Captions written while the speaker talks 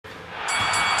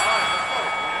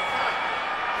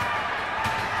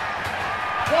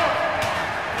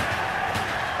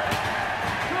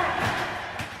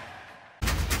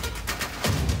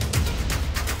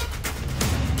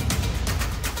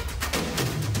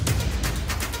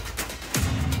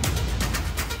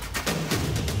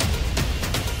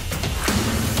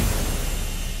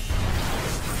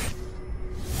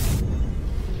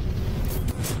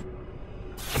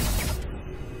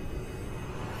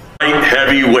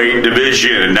heavyweight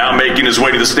division. Now making his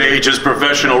way to the stage, his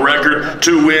professional record,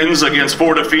 2 wins against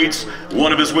 4 defeats.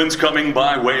 One of his wins coming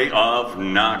by way of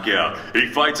knockout. He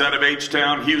fights out of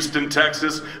H-Town, Houston,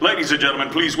 Texas. Ladies and gentlemen,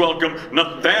 please welcome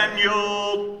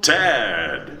Nathaniel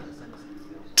Tad.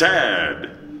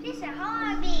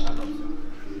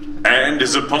 And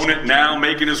his opponent now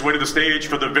making his way to the stage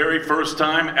for the very first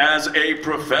time as a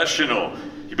professional.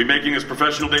 He'll be making his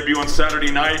professional debut on Saturday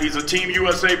night. He's a Team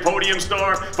USA podium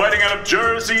star fighting out of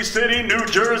Jersey City, New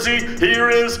Jersey. Here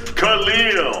is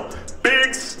Khalil,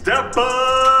 Big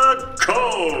Stepper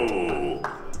Co.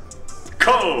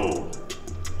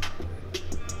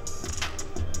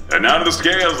 And now to the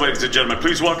scales, ladies and gentlemen.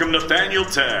 Please welcome Nathaniel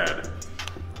Tad.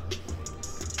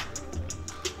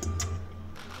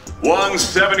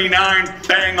 179,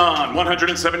 bang on.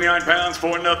 179 pounds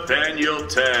for Nathaniel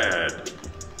Tad.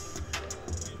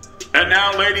 And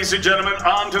now, ladies and gentlemen,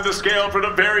 onto the scale for the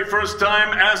very first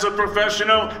time as a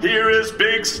professional. Here is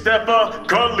Big Stepper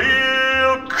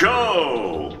Khalil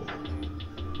Co.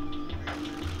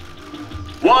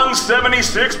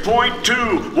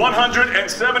 176.2,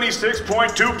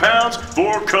 176.2 pounds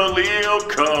for Khalil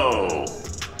Co.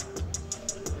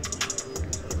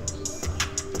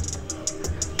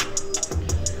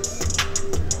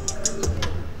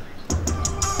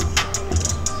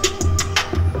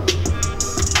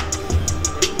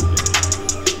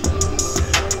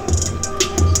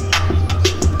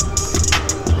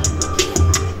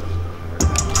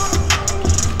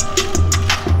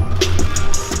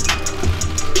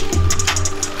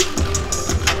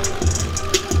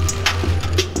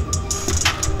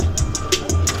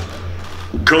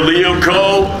 Khalil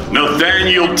Co,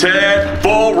 Nathaniel Tad,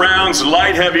 4 rounds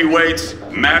light heavyweights,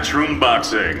 matchroom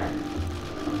boxing.